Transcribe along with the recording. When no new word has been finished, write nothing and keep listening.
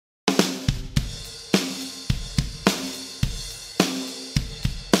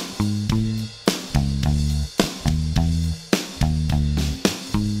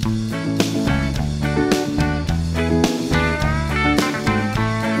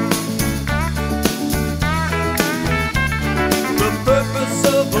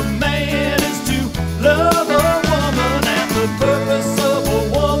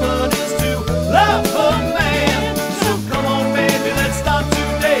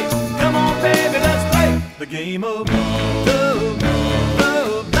the game of love,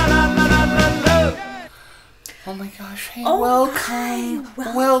 love, la la la la la love. Oh my gosh, hey, Oh, welcome.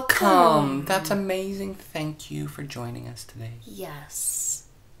 hi, Welcome. That's amazing. Thank you for joining us today. Yes.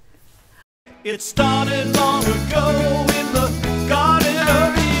 It started long ago in the Garden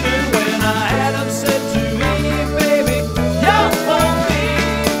of Eden when Adam said to Eve, baby, you're for me.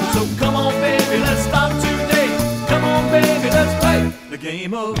 So come on, baby, let's start today. Come on, baby, let's play the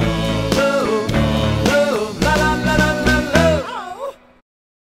game of love, love, la la la la la love.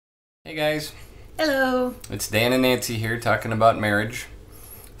 Hey guys, Hello. it's Dan and Nancy here talking about marriage.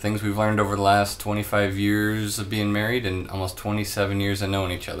 Things we've learned over the last 25 years of being married and almost 27 years of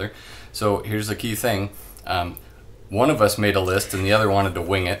knowing each other. So here's the key thing. One of us made a list and the other wanted to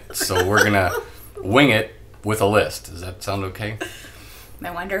wing it. So we're going to wing it with a list. Does that sound okay?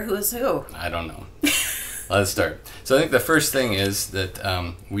 I wonder who's who. I don't know. Let's start. So I think the first thing is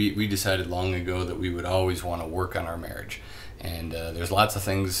that we decided long ago that we would always want to work on our marriage. And there's lots of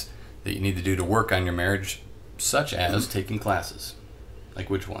things that you need to do to work on your marriage, such as taking classes. Like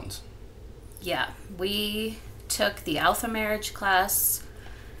which ones? Yeah, we took the Alpha Marriage class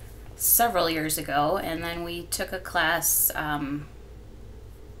several years ago, and then we took a class. I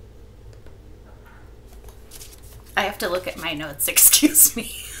have to look at my notes. Excuse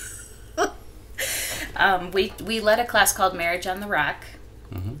me. We led a class called Marriage on the Rock,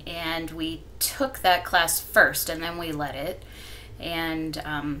 and we took that class first, and then we led it. And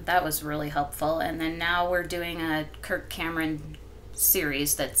that was really helpful. And then now we're doing a Kirk Cameron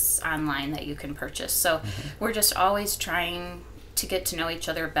series that's online that you can purchase. So we're just always trying to get to know each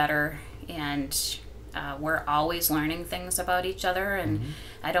other better, and we're always learning things about each other. And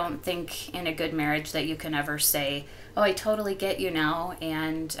I don't think in a good marriage that you can ever say, oh, I totally get you now,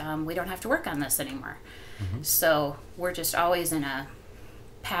 and we don't have to work on this anymore. So we're just always in a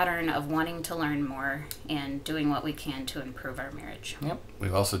pattern of wanting to learn more and doing what we can to improve our marriage. Yep.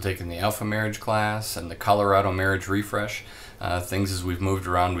 We've also taken the Alpha Marriage class and the Colorado Marriage Refresh. Things as we've moved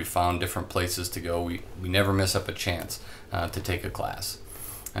around, we found different places to go. We never miss up a chance to take a class.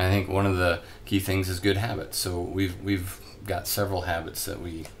 And I think one of the key things is good habits. So we've got several habits that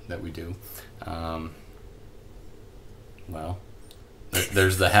we do. Well,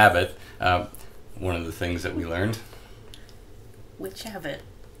 there's the habit. One of the things that we learned. Which habit?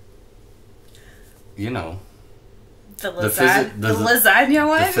 You know, The lasagna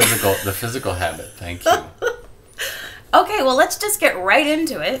one? the physical habit. Thank you. Okay, well, let's just get right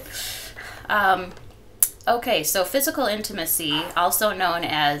into it. Okay, so physical intimacy, also known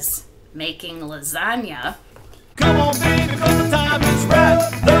as making lasagna. Come on, baby, 'cause the time is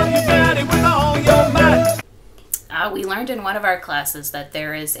right. Love your daddy with all your might. We learned in one of our classes that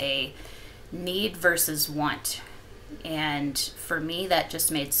there is a need versus want. And for me, that just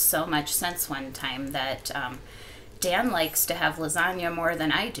made so much sense one time that Dan likes to have lasagna more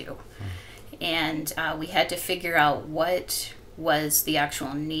than I do. And we had to figure out what was the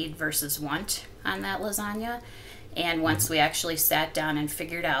actual need versus want on that lasagna. And once we actually sat down and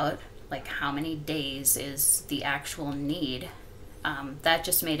figured out like how many days is the actual need, that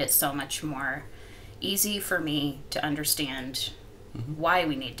just made it so much more easy for me to understand why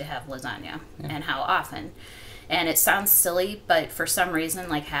we need to have lasagna and how often. And it sounds silly, but for some reason,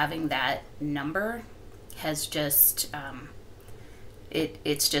 like having that number has just,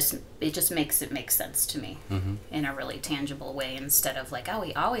 it just makes it make sense to me in a really tangible way instead of like, oh,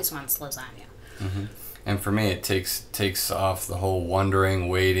 he always wants lasagna. And for me, it takes off the whole wondering,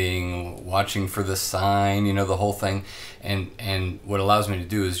 waiting, watching for the sign, you know, the whole thing. And what allows me to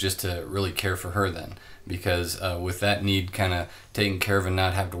do is just to really care for her then. Because with that need kind of taken care of and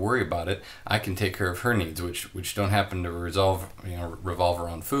not have to worry about it, I can take care of her needs, which don't happen to revolve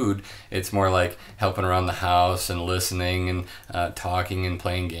around food. It's more like helping around the house and listening and talking and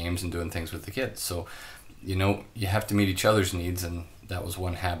playing games and doing things with the kids. So, you know, you have to meet each other's needs, and that was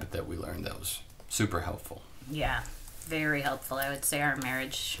one habit that we learned that was super helpful. Yeah, very helpful. I would say our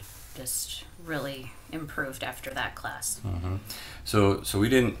marriage just really improved after that class. So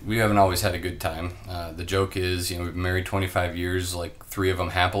we haven't always had a good time. The joke is, you know, we've been married 25 years, like 3 of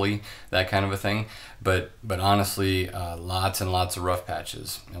them happily, that kind of a thing. But honestly, lots and lots of rough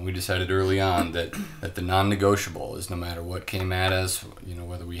patches. And we decided early on that the non-negotiable is no matter what came at us, you know,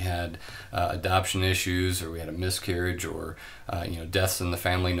 whether we had adoption issues or we had a miscarriage or you know, deaths in the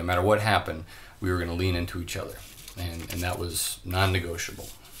family, no matter what happened, we were going to lean into each other, and that was non-negotiable.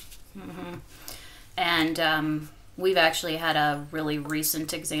 And we've actually had a really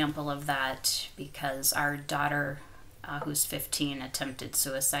recent example of that because our daughter, who's 15, attempted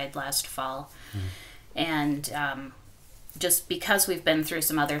suicide last fall. And just because we've been through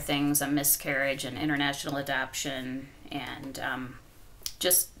some other things, a miscarriage and international adoption, and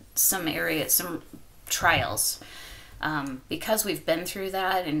just some trials. Because we've been through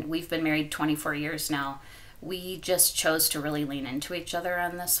that, and we've been married 24 years now, we just chose to really lean into each other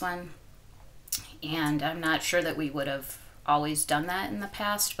on this one. And I'm not sure that we would have always done that in the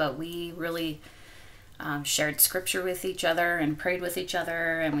past, but we really shared scripture with each other and prayed with each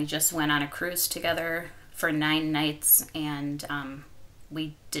other, and we just went on a cruise together for 9 nights, and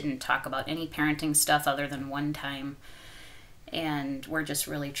we didn't talk about any parenting stuff other than one time, and we're just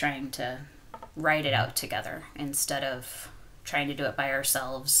really trying to write it out together instead of trying to do it by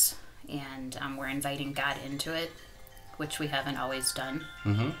ourselves, and we're inviting God into it, which we haven't always done.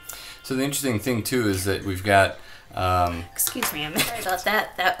 So the interesting thing too is that we've got excuse me, I'm sorry about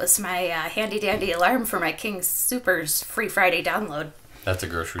that. That was my handy dandy alarm for my King Soopers free Friday download. That's a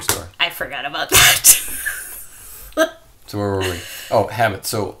grocery store. I forgot about that. So where were we? Oh, habits.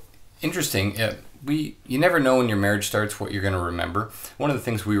 So interesting. You never know when your marriage starts what you're going to remember. One of the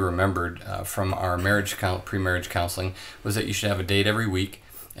things we remembered from our pre-marriage counseling was that you should have a date every week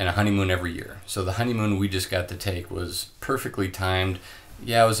and a honeymoon every year. So the honeymoon we just got to take was perfectly timed.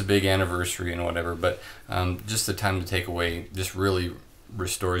 Yeah, it was a big anniversary and whatever, but just the time to take away just really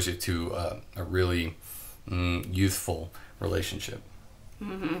restores you to a really youthful relationship.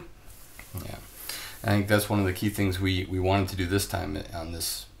 Yeah, I think that's one of the key things we wanted to do this time on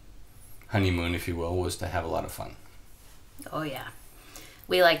this honeymoon, if you will, was to have a lot of fun. Oh yeah,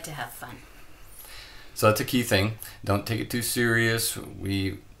 we like to have fun. So that's a key thing. Don't take it too serious.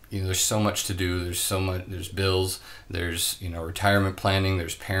 There's so much to do. There's bills. There's retirement planning.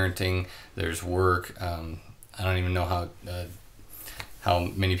 There's parenting. There's work. I don't even know how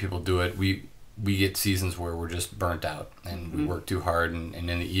many people do it. We get seasons where we're just burnt out and we work too hard, and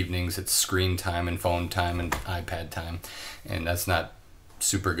in the evenings it's screen time and phone time and iPad time, and that's not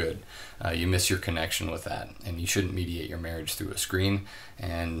super good. You miss your connection with that, and you shouldn't mediate your marriage through a screen,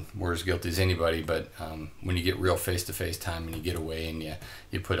 and we're as guilty as anybody, but when you get real face-to-face time and you get away and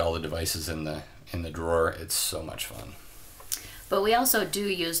you put all the devices in the drawer, it's so much fun. But we also do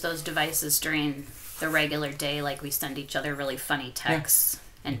use those devices during the regular day, like we send each other really funny texts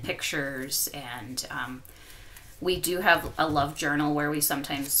and pictures, and we do have a love journal where we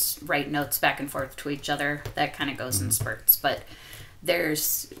sometimes write notes back and forth to each other. That kind of goes in spurts, but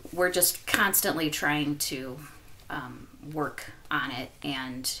we're just constantly trying to work on it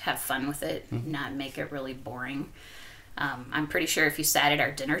and have fun with it, not make it really boring. I'm pretty sure if you sat at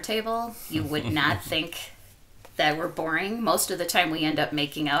our dinner table, you would not think that we're boring. Most of the time we end up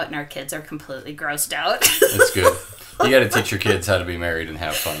making out and our kids are completely grossed out. That's good. You got to teach your kids how to be married and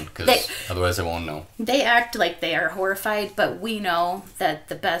have fun, because otherwise they won't know. They act like they are horrified, but we know that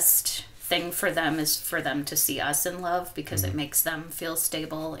the best thing for them is for them to see us in love, because it makes them feel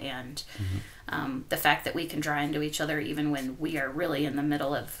stable, and the fact that we can draw into each other even when we are really in the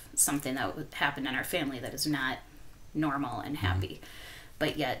middle of something that would happen in our family that is not normal and happy,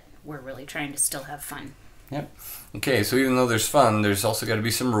 but yet we're really trying to still have fun. Yep. Okay, so even though there's fun, there's also got to be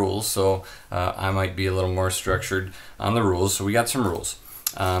some rules. So I might be a little more structured on the rules. So we got some rules.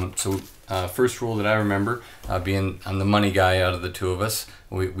 First rule that I remember, being I'm the money guy out of the two of us,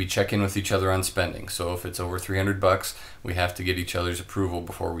 we check in with each other on spending. So if it's over $300, we have to get each other's approval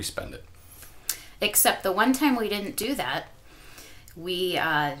before we spend it. Except the one time we didn't do that, we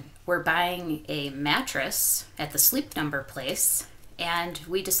were buying a mattress at the Sleep Number place, and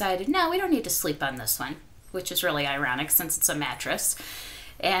we decided, no, we don't need to sleep on this one, which is really ironic since it's a mattress.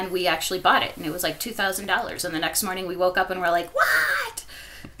 And we actually bought it, and it was like $2,000. And the next morning we woke up and we're like, what?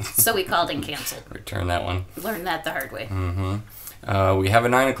 So we called and canceled. Return that one. Learned that the hard way. We have a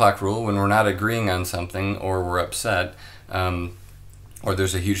 9 o'clock rule when we're not agreeing on something, or we're upset, or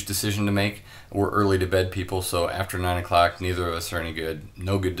there's a huge decision to make. We're early to bed people, so after 9 o'clock, neither of us are any good.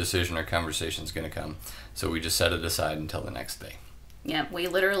 No good decision or conversation is going to come. So we just set it aside until the next day. Yeah, we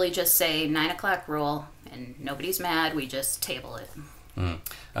literally just say 9 o'clock rule, and nobody's mad. We just table it.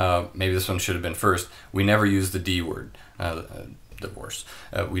 Maybe this one should have been first. We never use the D word, divorce.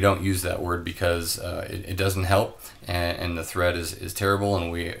 We don't use that word because it doesn't help, and the threat is terrible,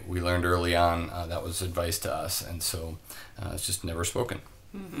 and we learned early on that was advice to us, and so it's just never spoken.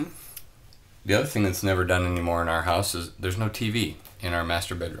 The other thing that's never done anymore in our house is there's no TV in our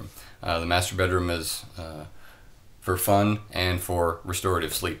master bedroom. The master bedroom is for fun and for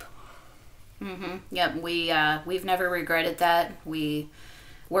restorative sleep. Yep, we've never regretted that.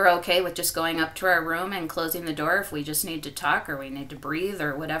 We're okay with just going up to our room and closing the door if we just need to talk or we need to breathe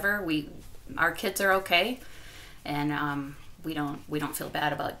or whatever. Our kids are okay, and we don't feel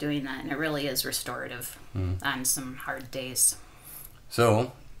bad about doing that, and it really is restorative on some hard days.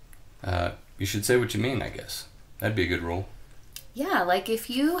 So, you should say what you mean, I guess. That'd be a good rule. Yeah, like if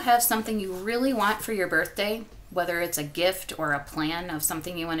you have something you really want for your birthday, whether it's a gift or a plan of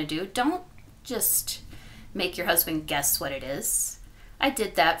something you want to do, don't just make your husband guess what it is. I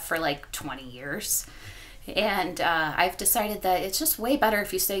did that for like 20 years. And I've decided that it's just way better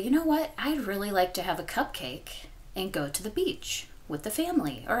if you say, you know what, I'd really like to have a cupcake and go to the beach with the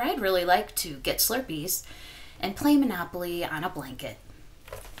family. Or I'd really like to get Slurpees and play Monopoly on a blanket.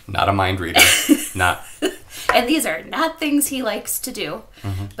 Not a mind reader. Not. And these are not things he likes to do,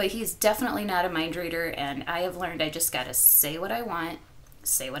 but he's definitely not a mind reader, and I have learned I just got to say what I want,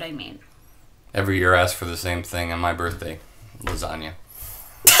 say what I mean. Every year I ask for the same thing on my birthday. Lasagna.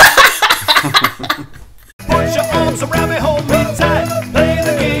 Put your arms around me, hold me tight, play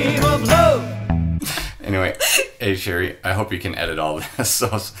the game of love. Anyway, hey Sherry, I hope you can edit all this.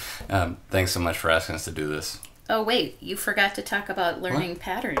 So, thanks so much for asking us to do this. Oh wait, you forgot to talk about learning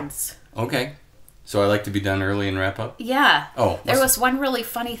patterns. Okay. So I like to be done early and wrap up? Yeah. Oh. There was one really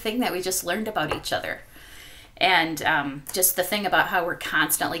funny thing that we just learned about each other. And just the thing about how we're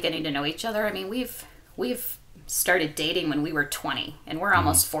constantly getting to know each other. I mean, we've started dating when we were 20, and we're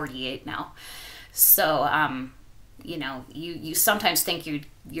almost 48 now. So, you know, you sometimes think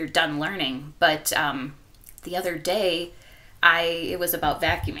you're done learning, but the other day, it was about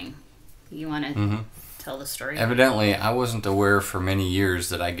vacuuming. You want to tell the story? Evidently, I wasn't aware for many years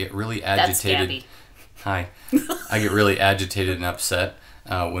that I get really agitated. That's Gabby. Hi. I get really agitated and upset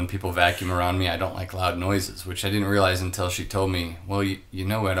when people vacuum around me. I don't like loud noises, which I didn't realize until she told me, well, you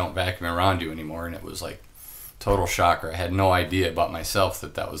know I don't vacuum around you anymore. And it was like total shocker. I had no idea about myself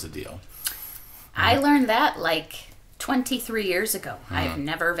that was a deal. I learned that like 23 years ago. I've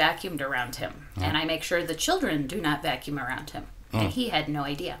never vacuumed around him. And I make sure the children do not vacuum around him. And he had no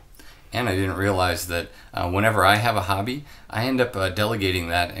idea. And I didn't realize that whenever I have a hobby, I end up delegating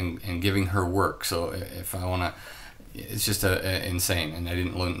that and giving her work. So if I want to, it's just insane. And I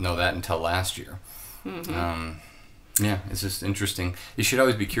didn't know that until last year. Yeah, it's just interesting. You should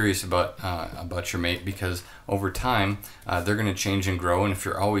always be curious about your mate, because over time, they're going to change and grow. And if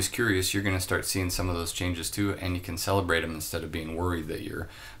you're always curious, you're going to start seeing some of those changes too. And you can celebrate them instead of being worried that your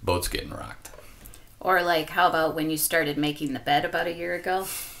boat's getting rocked. Or like, how about when you started making the bed about a year ago?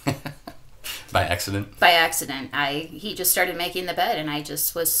 By accident? By accident. He just started making the bed, and I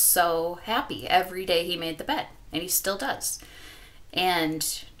just was so happy. Every day he made the bed, and he still does.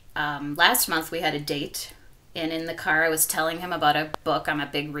 And last month we had a date, and in the car I was telling him about a book. I'm a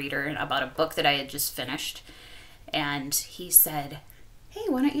big reader, and about a book that I had just finished. And he said, hey,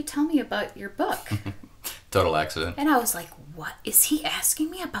 why don't you tell me about your book? Total accident. And I was like, what? Is he asking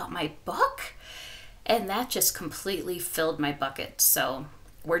me about my book? And that just completely filled my bucket. So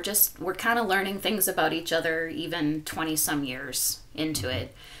we're kind of learning things about each other, even 20-some years into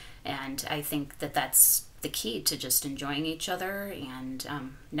it. And I think that that's the key to just enjoying each other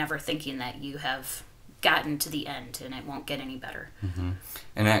and never thinking that you have gotten to the end and it won't get any better.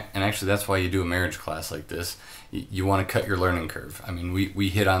 And actually, that's why you do a marriage class like this. You want to cut your learning curve. I mean, we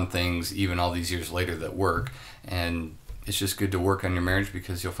hit on things even all these years later that work. And it's just good to work on your marriage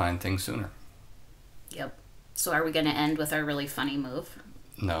because you'll find things sooner. Yep. So are we going to end with our really funny move?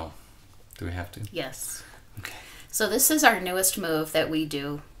 No. Do we have to? Yes. Okay. So this is our newest move that we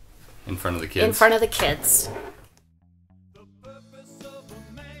do. In front of the kids? In front of the kids. The purpose of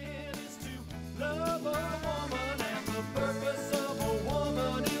a man is to love a woman, and the purpose of a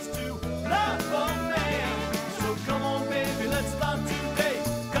woman is to love a man. So come on, baby, let's start today.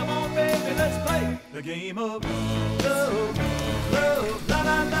 Come on, baby, let's play the game of love, love, la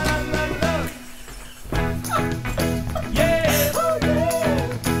la la la la love. Yeah,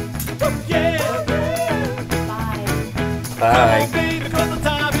 yeah, yeah. Bye. Bye. Baby, 'cause the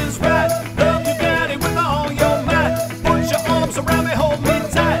time is right. Love your daddy with all your might. Put your arms around me, hold me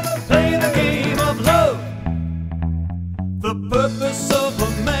tight. Play the game of love. The purpose of a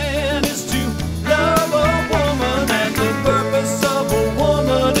man is to love a woman, and the purpose of a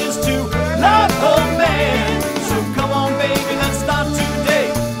woman is to love a man. So come on, baby, let's start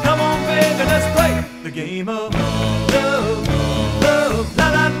today. Come on, baby, let's play the game of love, love, la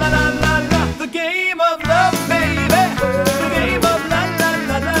la la la la la. The game of love, baby. The game of la la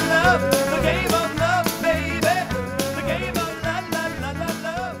la la love. The game of love, baby. The game of la la la la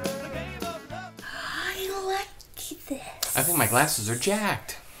love. The game of love. I like this. I think my glasses are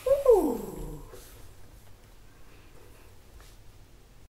jacked.